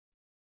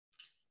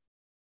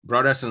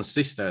Brothers and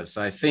sisters,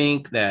 I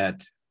think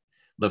that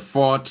the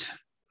fourth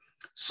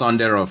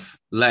Sunday of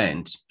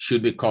Lent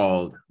should be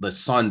called the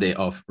Sunday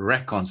of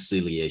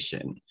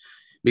Reconciliation,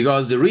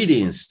 because the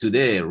readings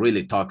today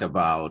really talk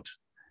about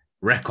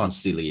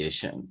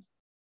reconciliation.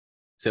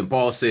 St.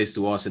 Paul says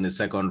to us in the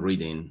second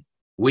reading,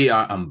 we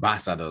are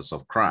ambassadors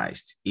of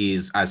Christ.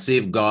 Is as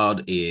if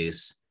God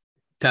is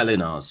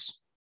telling us,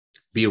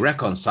 be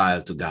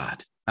reconciled to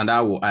God. And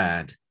I will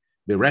add,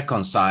 be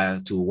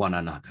reconciled to one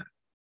another.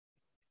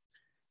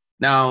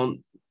 Now,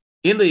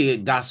 in the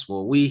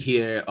gospel, we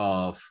hear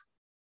of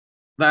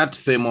that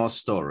famous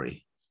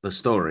story,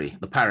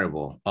 the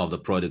parable of the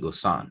prodigal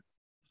son.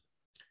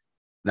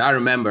 Now, I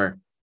remember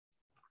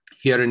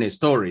hearing a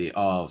story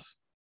of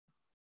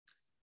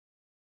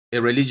a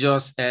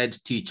religious ed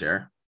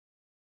teacher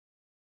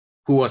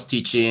who was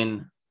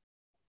teaching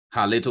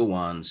her little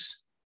ones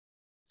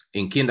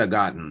in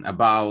kindergarten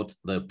about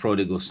the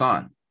prodigal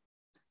son.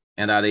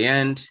 And at the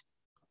end,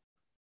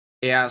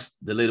 he asked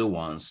the little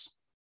ones,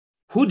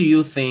 who do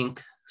you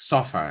think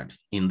suffered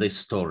in this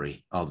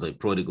story of the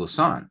prodigal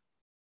son?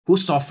 Who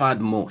suffered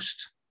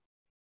most?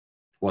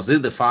 Was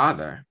it the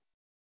father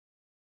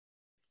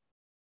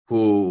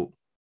who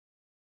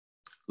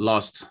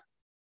lost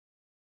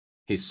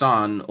his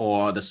son,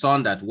 or the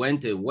son that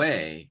went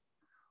away,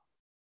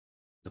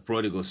 the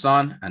prodigal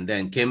son, and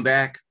then came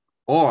back,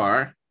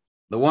 or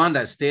the one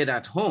that stayed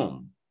at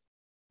home?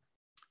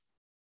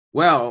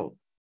 Well,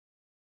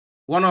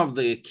 one of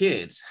the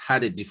kids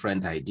had a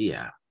different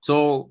idea.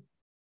 So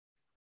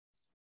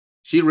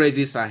she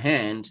raises her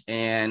hand,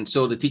 and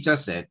so the teacher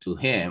said to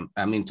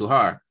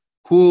her,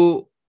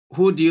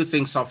 who do you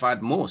think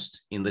suffered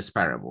most in this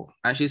parable?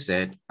 And she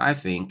said, I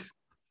think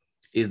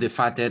it's the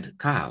fatted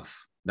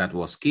calf that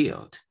was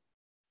killed.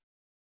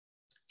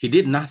 He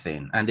did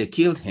nothing, and they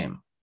killed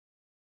him.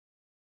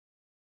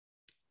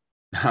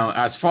 Now,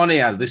 as funny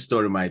as this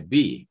story might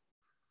be,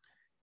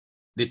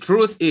 the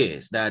truth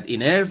is that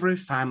in every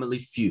family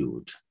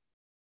feud,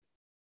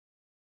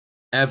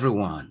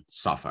 everyone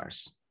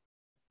suffers.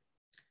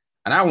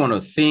 And I want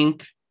to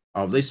think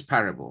of this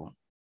parable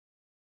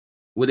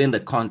within the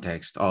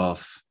context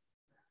of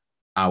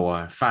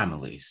our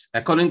families.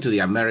 According to the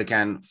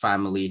American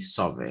Family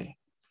Survey,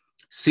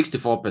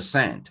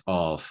 64%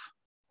 of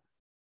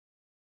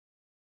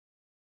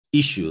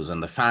issues in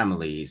the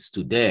families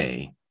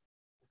today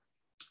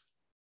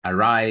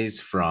arise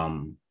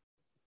from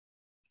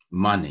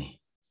money.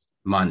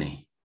 But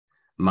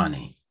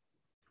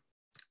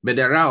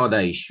there are other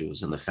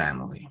issues in the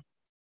family.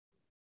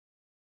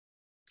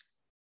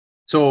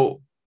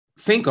 So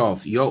think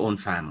of your own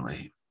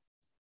family,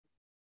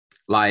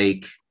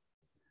 like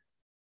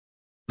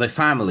the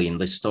family in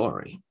this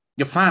story.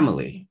 Your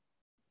family,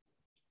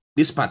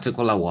 this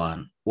particular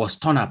one, was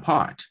torn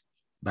apart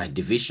by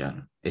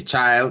division. A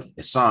child,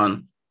 a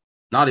son,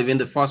 not even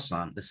the first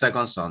son, the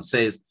second son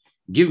says,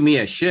 give me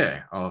a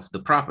share of the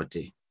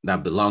property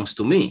that belongs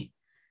to me.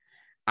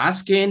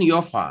 Asking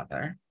your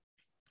father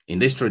in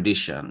this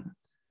tradition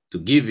to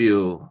give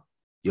you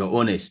your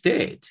own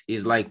estate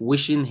is like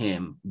wishing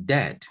him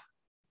dead.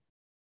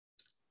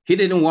 He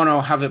didn't want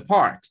to have a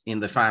part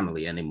in the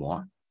family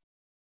anymore.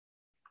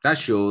 That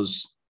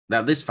shows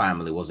that this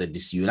family was a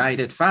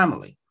disunited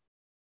family.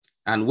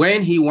 And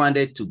when he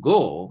wanted to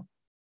go,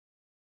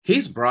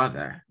 his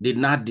brother did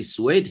not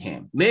dissuade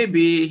him.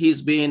 Maybe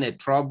he's been a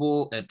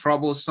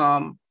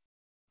troublesome,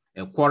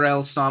 a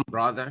quarrelsome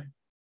brother,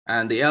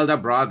 and the elder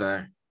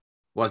brother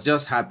was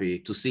just happy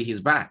to see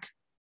his back.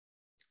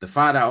 The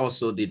father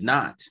also did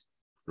not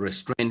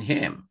restrain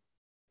him.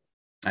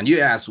 And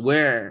you ask,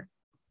 where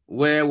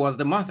was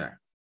the mother?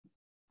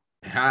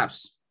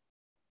 Perhaps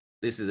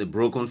this is a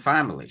broken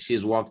family.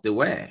 She's walked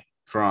away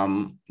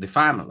from the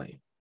family.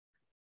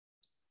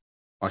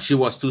 Or she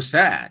was too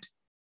sad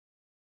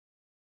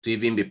to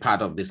even be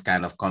part of this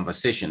kind of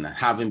conversation,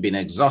 having been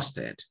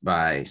exhausted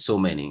by so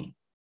many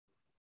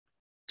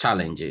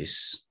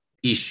challenges,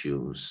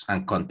 issues,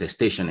 and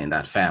contestation in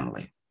that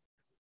family.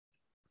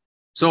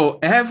 So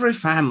every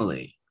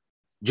family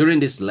during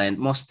this Lent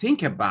must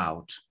think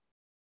about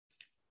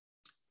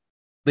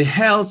the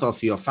health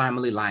of your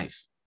family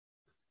life,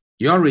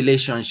 your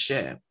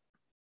relationship.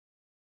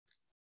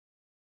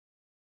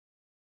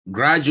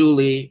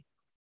 Gradually,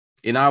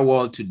 in our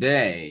world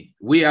today,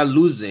 we are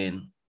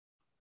losing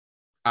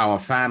our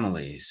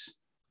families.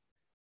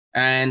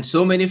 And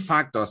so many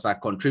factors are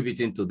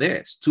contributing to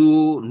this,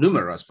 too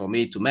numerous for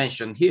me to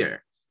mention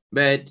here.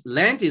 But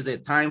Lent is a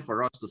time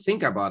for us to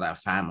think about our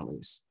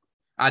families.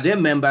 Are there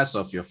members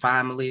of your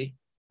family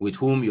with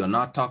whom you're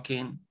not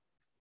talking,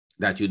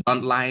 that you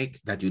don't like,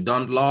 that you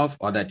don't love,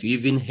 or that you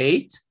even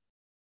hate?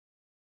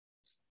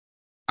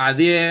 Are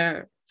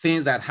there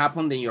things that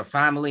happened in your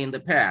family in the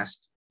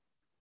past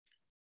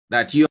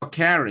that you're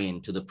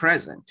carrying to the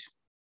present?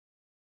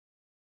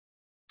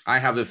 I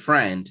have a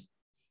friend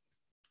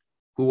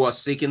who was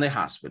sick in the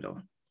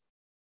hospital,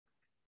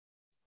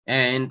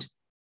 and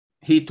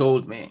he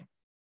told me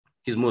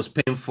his most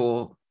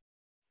painful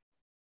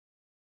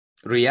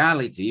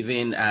reality,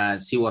 even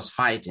as he was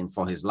fighting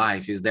for his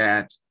life, is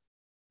that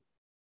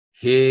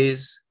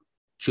his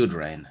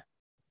children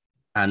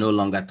are no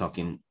longer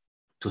talking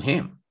to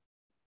him.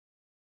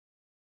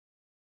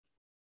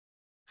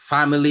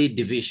 Family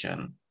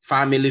division,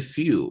 family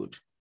feud.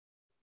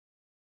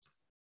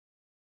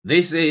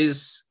 This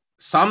is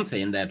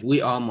something that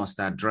we all must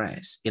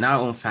address in our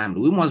own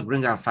family. We must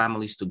bring our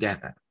families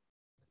together.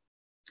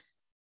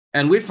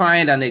 And we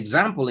find an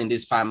example in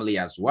this family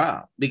as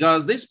well,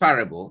 because this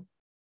parable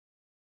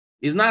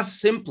is not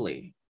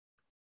simply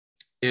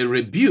a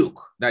rebuke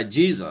that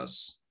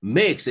Jesus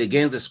makes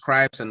against the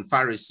scribes and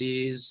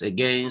Pharisees,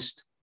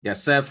 against their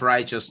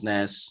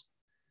self-righteousness,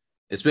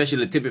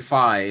 especially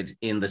typified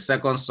in the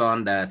second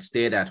son that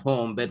stayed at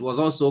home, but was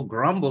also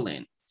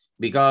grumbling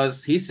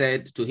because he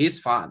said to his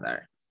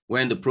father,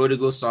 when the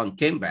prodigal son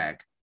came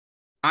back,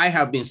 I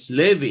have been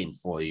slaving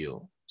for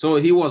you. So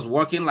he was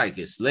working like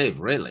a slave,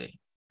 really.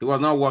 He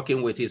was not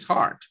working with his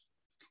heart.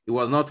 He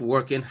was not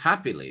working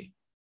happily.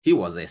 He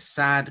was a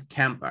sad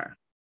camper.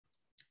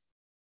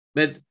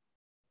 But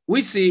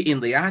we see in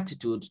the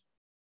attitudes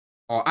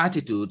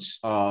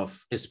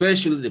of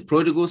especially the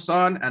prodigal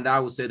son, and I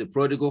would say the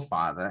prodigal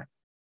father,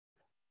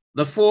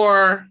 the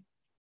 4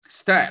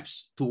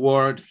 steps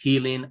toward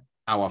healing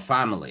our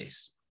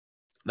families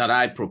that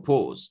I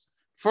propose.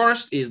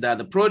 First is that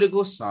the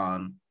prodigal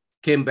son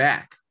came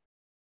back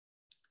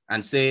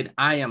and said,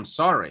 I am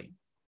sorry.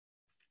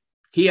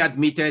 He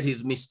admitted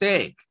his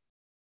mistake.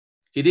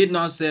 He did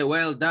not say,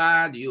 well,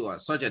 Dad, you are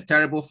such a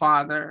terrible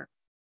father.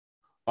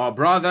 Or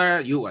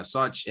brother, you are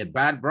such a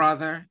bad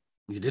brother.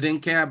 You didn't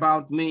care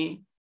about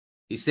me.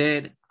 He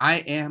said, I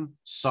am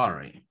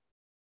sorry.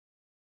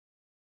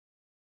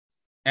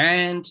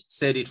 And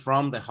said it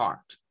from the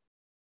heart.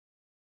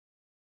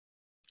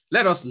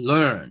 Let us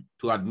learn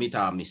to admit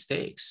our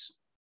mistakes.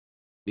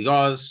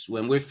 Because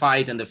when we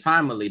fight in the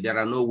family, there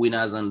are no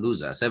winners and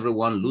losers.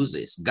 Everyone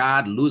loses.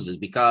 God loses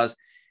because,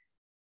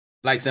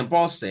 like St.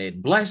 Paul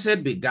said,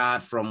 blessed be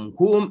God from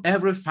whom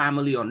every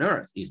family on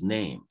earth is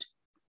named.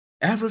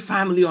 Every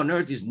family on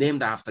earth is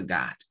named after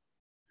God.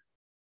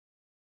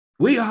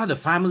 We are the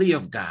family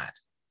of God.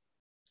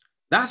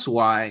 That's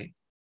why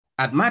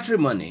at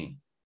matrimony,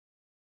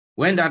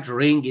 when that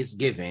ring is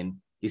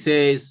given, he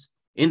says,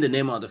 in the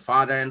name of the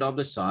Father and of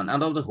the Son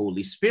and of the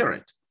Holy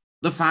Spirit.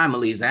 The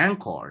family is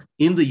anchored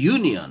in the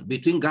union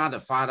between God the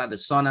Father, the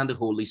Son, and the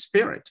Holy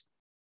Spirit.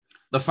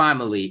 The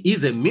family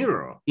is a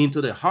mirror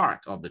into the heart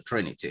of the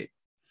Trinity.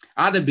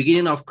 At the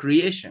beginning of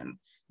creation,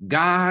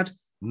 God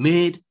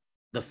made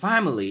the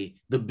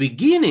family the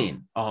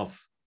beginning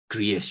of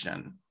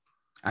creation.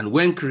 And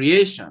when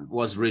creation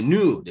was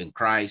renewed in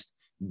Christ,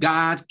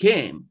 God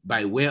came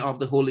by way of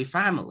the Holy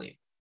Family.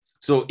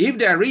 So if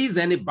there is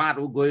any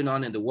battle going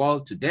on in the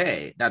world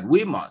today that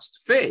we must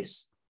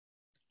face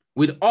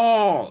with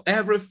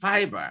every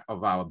fiber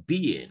of our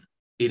being,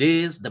 it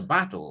is the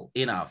battle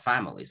in our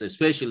families,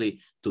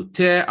 especially to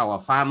tear our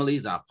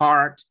families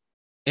apart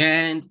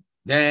and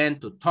then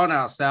to turn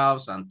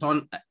ourselves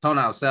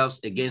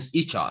against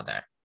each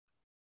other.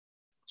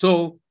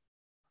 So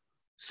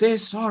say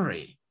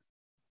sorry.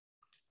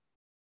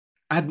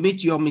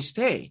 Admit your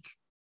mistake.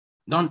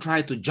 Don't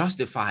try to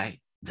justify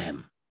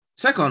them.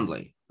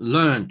 Secondly,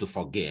 learn to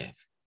forgive.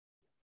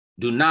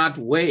 Do not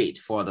wait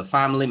for the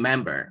family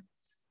member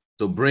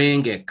to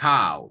bring a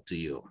cow to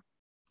you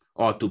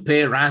or to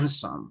pay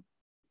ransom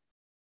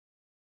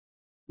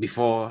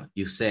before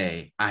you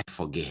say, I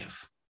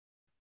forgive.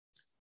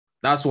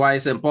 That's why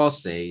St. Paul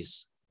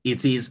says,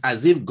 it is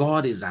as if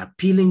God is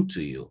appealing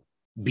to you,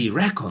 be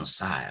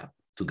reconciled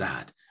to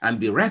God and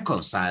be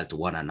reconciled to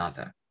one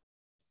another.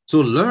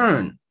 So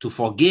learn to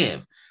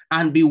forgive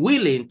and be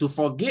willing to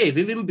forgive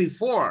even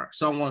before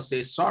someone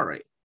says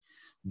sorry.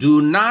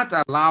 Do not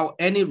allow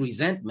any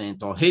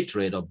resentment or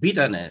hatred or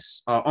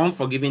bitterness or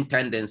unforgiving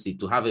tendency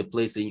to have a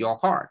place in your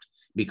heart,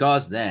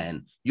 because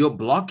then you're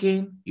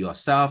blocking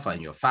yourself and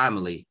your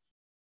family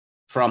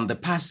from the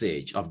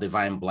passage of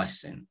divine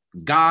blessing.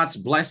 God's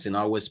blessing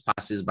always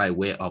passes by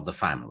way of the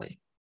family.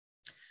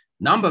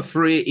 Number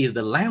 3 is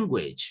the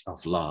language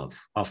of love,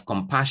 of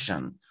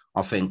compassion,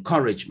 of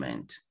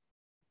encouragement.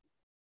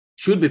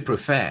 Should be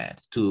preferred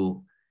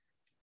to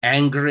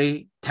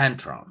angry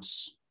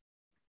tantrums,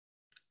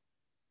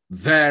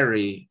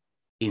 very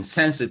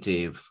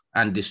insensitive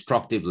and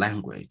destructive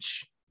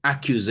language,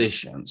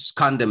 accusations,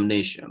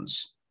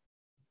 condemnations.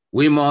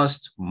 We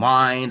must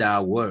mind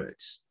our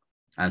words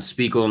and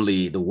speak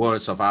only the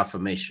words of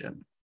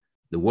affirmation,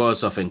 the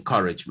words of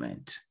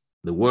encouragement,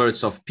 the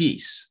words of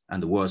peace,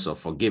 and the words of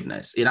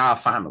forgiveness in our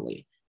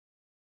family.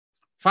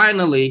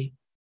 Finally,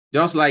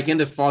 just like in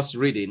the first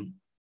reading,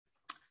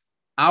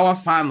 our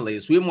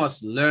families, we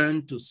must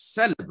learn to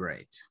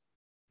celebrate.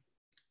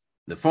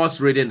 The first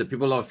reading, the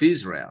people of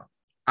Israel,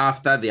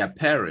 after their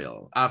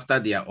peril, after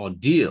their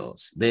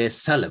ordeals, they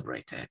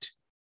celebrated.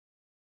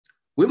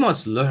 We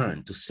must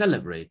learn to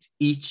celebrate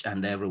each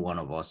and every one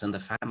of us in the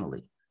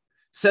family.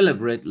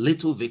 Celebrate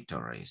little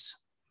victories.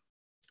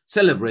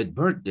 Celebrate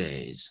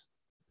birthdays.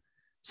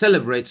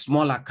 Celebrate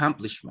small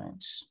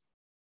accomplishments.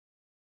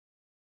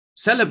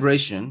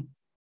 Celebration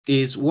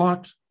is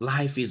what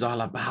life is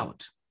all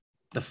about.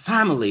 The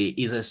family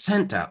is a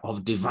center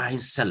of divine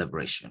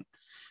celebration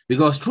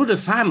because through the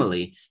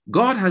family,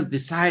 God has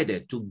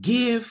decided to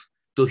give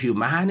to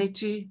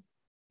humanity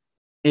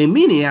a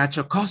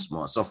miniature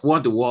cosmos of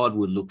what the world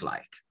would look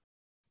like.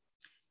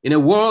 In a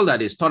world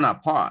that is torn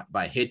apart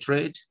by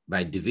hatred,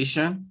 by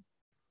division,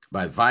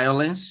 by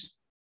violence,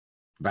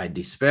 by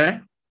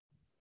despair,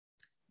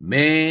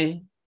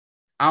 may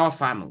our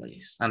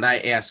families, and I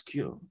ask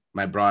you,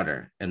 my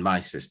brother and my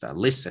sister,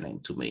 listening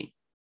to me,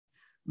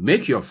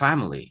 make your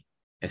family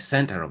a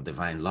center of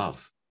divine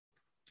love,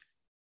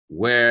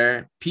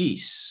 where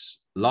peace,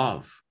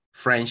 love,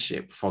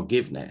 friendship,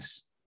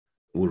 forgiveness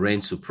will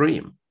reign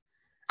supreme.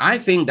 I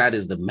think that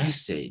is the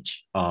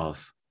message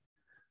of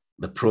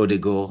the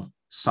prodigal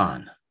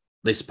son,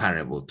 this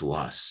parable to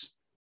us,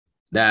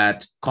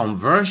 that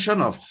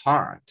conversion of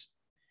heart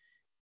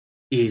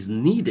is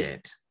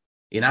needed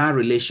in our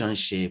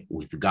relationship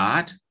with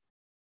God,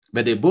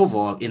 but above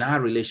all, in our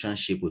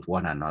relationship with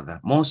one another,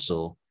 more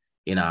so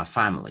in our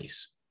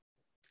families.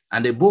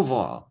 And above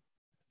all,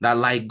 that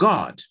like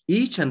God,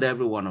 each and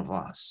every one of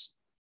us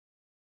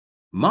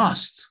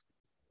must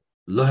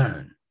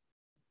learn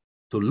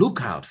to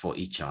look out for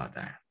each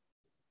other.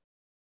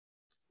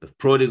 The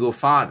prodigal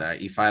father,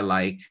 if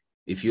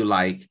you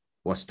like,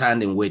 was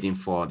standing waiting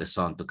for the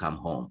son to come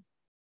home.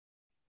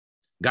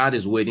 God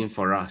is waiting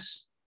for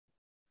us.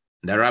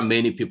 There are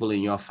many people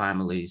in your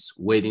families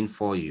waiting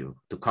for you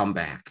to come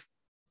back.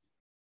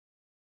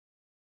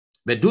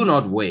 But do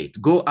not wait.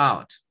 Go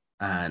out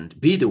and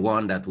be the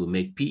one that will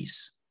make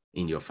peace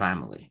in your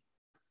family.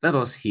 Let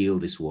us heal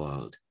this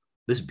world,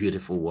 this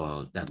beautiful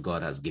world that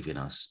God has given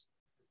us.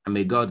 And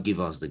may God give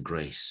us the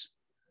grace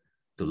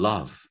to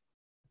love,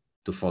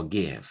 to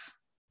forgive,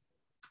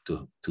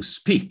 to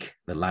speak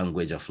the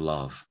language of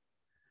love,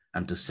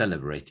 and to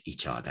celebrate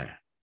each other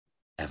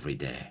every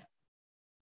day.